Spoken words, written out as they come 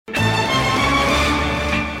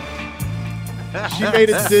she made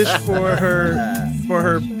a dish for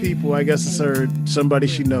her people. I guess it's somebody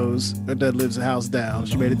she knows that lives a house down.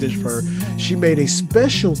 She made a dish for her. She made a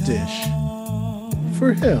special dish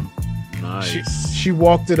for him. Nice. She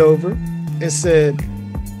walked it over and said,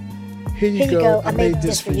 Here you go. I made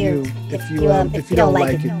this for you. If you don't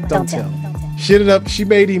like it, don't tell. She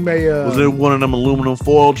made him a. Was it one of them aluminum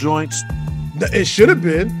foil joints? It should have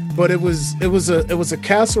been, but it was a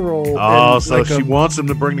casserole. Oh, so she wants him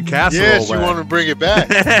to bring the casserole. Yeah, she wanted to bring it back.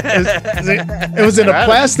 It was in a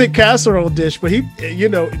plastic casserole dish, but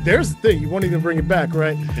there's the thing, you won't even bring it back,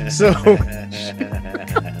 right? So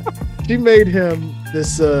she made him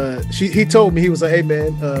this. He told me, he was like, "Hey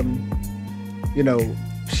man,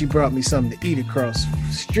 she brought me something to eat across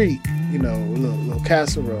the street, a little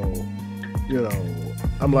casserole,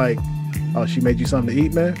 I'm like, oh, she made you something to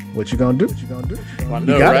eat, man? What you gonna do? I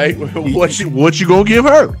know, right? What you gonna give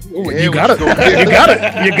her? You gotta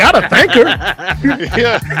thank her.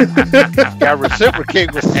 Yeah. Got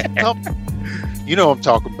reciprocate with something. You know what I'm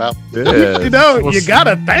talking about. Yeah. You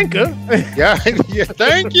gotta thank her. Yeah,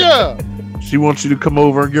 thank you. She wants you to come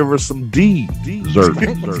over and give her some dessert.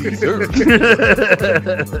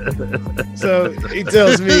 So he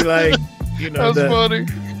tells me, like, that's funny.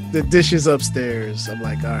 The dish is upstairs. I'm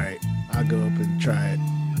like, all right, I'll go up and try it.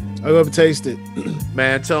 I'll go up and taste it.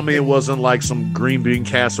 Man, tell me it wasn't like some green bean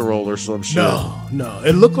casserole or some shit. No.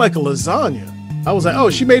 It looked like a lasagna. I was like, oh,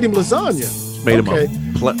 she made him lasagna. She made him a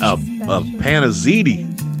pan of ziti.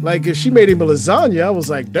 Like, if she made him a lasagna, I was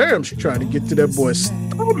like, damn, she trying to get to that boy's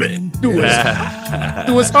stomach. Through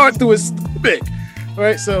his heart, through his stomach. All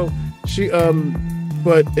right, so she,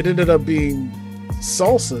 but it ended up being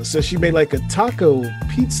salsa. So she made like a taco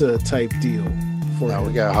pizza type deal for Now him.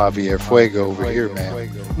 we got Javier Fuego over here, man.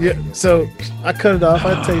 Yeah, so I cut it off.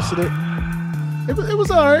 I tasted it. It was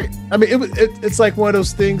all right. I mean, it's like one of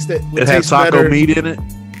those things that would It had taste taco better. meat in it?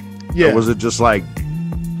 Yeah. Or was it just like...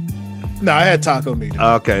 No, I had taco meat.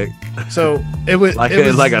 Okay. So it was like it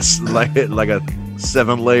was, like a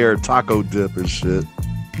 7-layer taco dip and shit.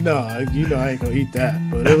 No, I ain't gonna eat that.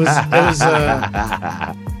 But it was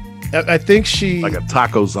I think she like a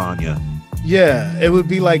taco zanya. Yeah, it would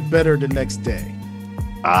be like better the next day.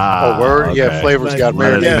 Oh, word? Okay. Yeah, flavors got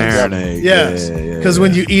Let it marinated. marinate. Yes, Yeah, because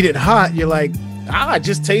when you eat it hot, you're like, I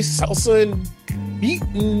just taste salsa and meat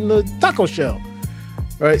in the taco shell.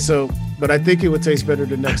 Right, so, but I think it would taste better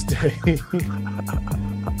the next day.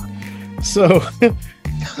 So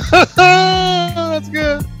That's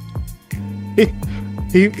good.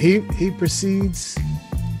 he proceeds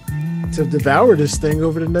to devour this thing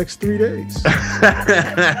over the next 3 days.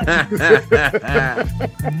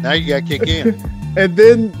 Now you got to kick in. And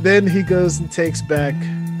then he goes and takes back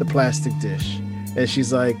the plastic dish. And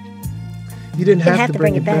she's like, you didn't have to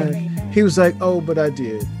bring it back. He was like, oh, but I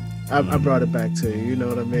did. I brought it back to you. You know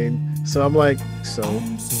what I mean? So I'm like, so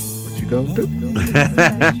what you gonna do?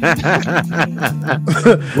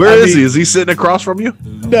 Where is he? Is he sitting across from you?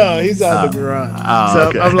 No, he's out of the garage. So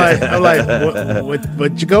okay. I'm like,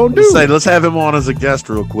 what you gonna do? Say, let's have him on as a guest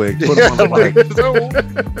real quick. Put him on the mic.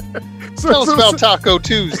 Tell us about Taco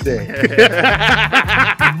Tuesday.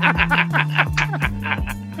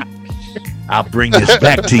 I'll bring this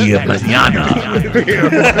back to you manana.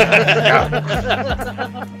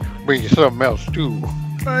 Bring you something else too. All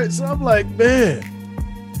right, so I'm like, man,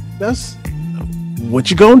 that's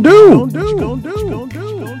what you gonna do?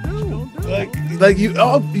 Like you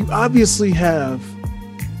obviously have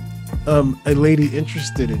a lady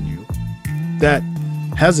interested in you that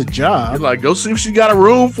has a job. You're like, go see if she got a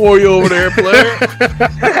room for you over there, player.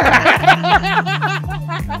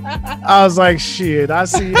 I was like, shit, I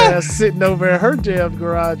see her sitting over in her damn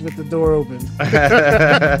garage with the door open.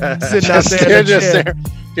 Sitting out there in a chair.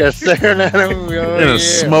 Just staring at him. Oh, In a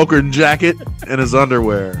smoker jacket and his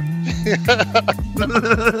underwear.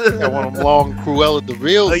 Got one of them long Cruella de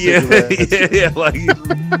Vil cigarettes. yeah, like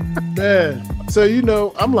Man. So,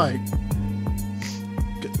 I'm like,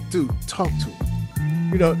 dude, talk to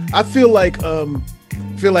him. I feel like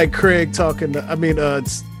Craig talking to,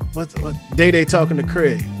 what Day talking to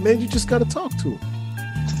Craig. Man, you just gotta talk to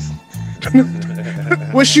him.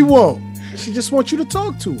 What she want? She just wants you to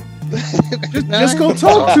talk to her. Just go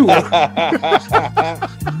talk to her.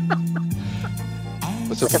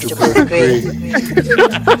 What's up with your brother Craig?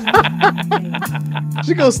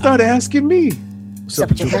 She gonna start asking me. What's up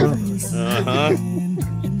with your brother? uh-huh.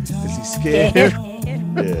 Is he scared? Yeah.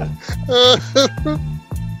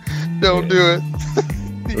 Don't do it.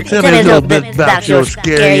 Tell me a little bit about your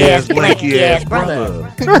scary ass, blanky ass brother.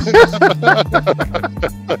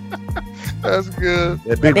 That's good.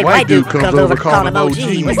 That big white dude comes over calling him OG.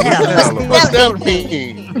 What's that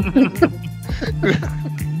mean?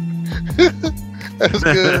 That's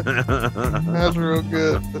good. That's real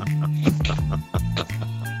good.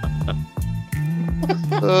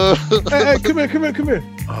 Hey, come here. Come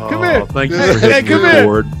here. Thank you for Hey, hitting come here.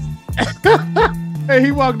 record. Hey,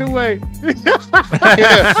 he walked away.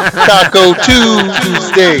 Taco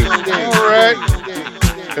Tuesday. All right.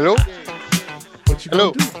 Hello. What you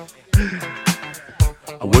Hello. gonna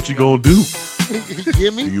do? What you gonna do?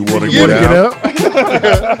 Give me. Do you want to You get get out? up.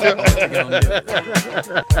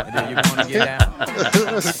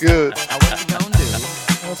 That's good.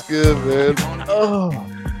 That's good, man. Oh.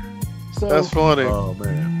 That's funny. Oh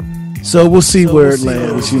man. So we'll see where it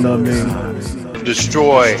lands. You know what I mean?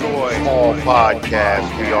 Destroy all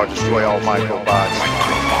podcasts. We are Destroy All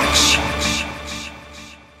Microbots.